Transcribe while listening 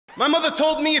My mother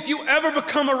told me if you ever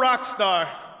become a rock star,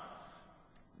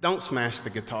 don't smash the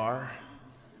guitar.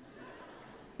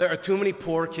 There are too many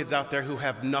poor kids out there who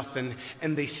have nothing,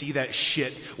 and they see that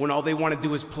shit when all they want to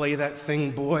do is play that thing.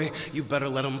 Boy, you better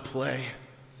let them play.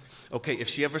 Okay, if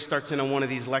she ever starts in on one of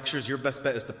these lectures, your best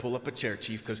bet is to pull up a chair,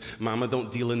 Chief, because Mama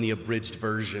don't deal in the abridged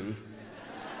version.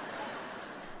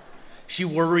 She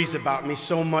worries about me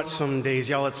so much some days,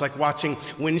 y'all. It's like watching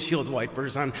windshield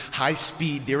wipers on high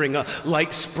speed during a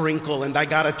light sprinkle, and I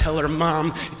gotta tell her,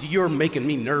 Mom, you're making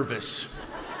me nervous.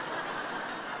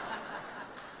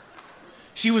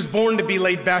 She was born to be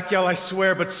laid back, y'all, I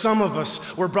swear, but some of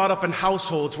us were brought up in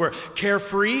households where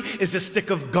carefree is a stick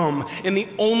of gum, and the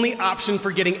only option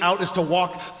for getting out is to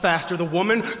walk faster. The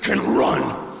woman can run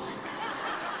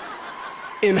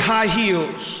in high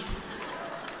heels,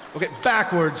 okay,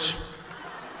 backwards,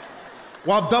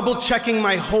 while double checking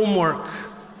my homework,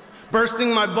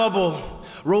 bursting my bubble,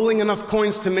 rolling enough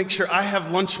coins to make sure I have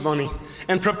lunch money,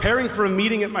 and preparing for a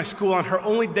meeting at my school on her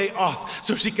only day off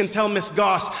so she can tell Miss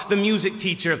Goss, the music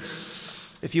teacher,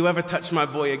 if you ever touch my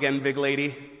boy again, big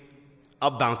lady,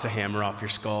 I'll bounce a hammer off your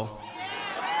skull.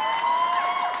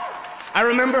 I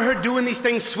remember her doing these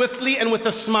things swiftly and with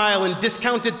a smile in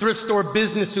discounted thrift store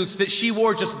business suits that she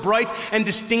wore just bright and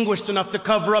distinguished enough to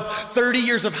cover up 30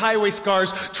 years of highway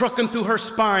scars trucking through her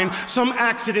spine. Some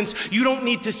accidents you don't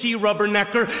need to see,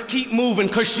 rubbernecker. Keep moving,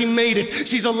 cause she made it.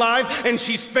 She's alive and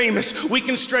she's famous. We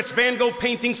can stretch Van Gogh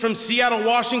paintings from Seattle,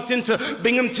 Washington to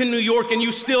Binghamton, New York, and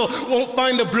you still won't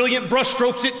find the brilliant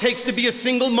brushstrokes it takes to be a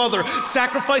single mother,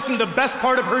 sacrificing the best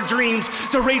part of her dreams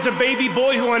to raise a baby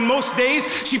boy who on most days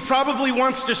she probably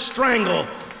wants to strangle.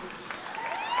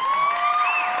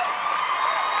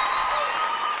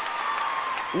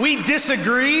 We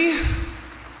disagree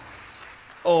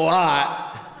a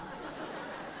lot.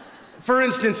 For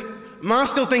instance, Ma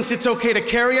still thinks it's okay to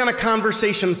carry on a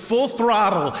conversation full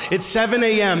throttle at 7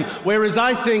 a.m., whereas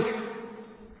I think,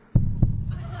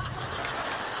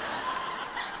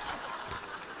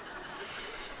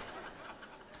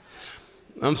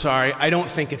 I'm sorry, I don't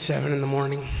think it's 7 in the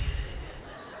morning.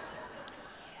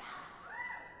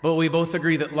 But we both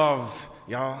agree that love,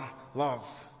 y'all,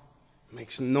 love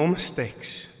makes no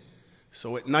mistakes.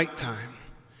 So at nighttime,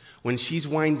 when she's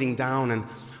winding down and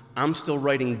I'm still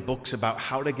writing books about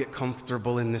how to get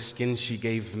comfortable in the skin she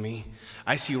gave me,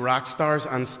 I see rock stars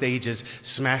on stages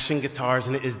smashing guitars,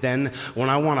 and it is then when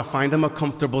I want to find them a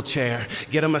comfortable chair,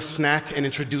 get them a snack, and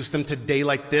introduce them to day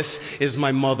like this is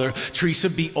my mother, Teresa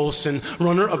B. Olson,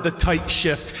 runner of the tight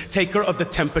shift, taker of the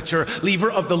temperature, leaver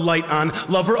of the light on,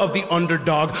 lover of the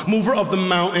underdog, mover of the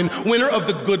mountain, winner of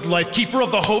the good life, keeper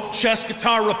of the hope chest,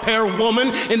 guitar repair woman,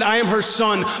 and I am her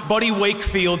son, Buddy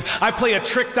Wakefield. I play a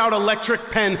tricked out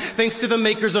electric pen thanks to the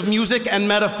makers of music and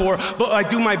metaphor, but I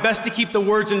do my best to keep the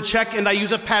words in check, and I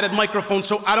use a padded microphone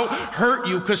so I don't hurt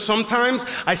you, because sometimes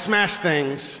I smash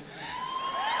things.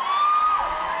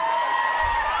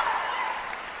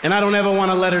 And I don't ever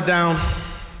want to let her down.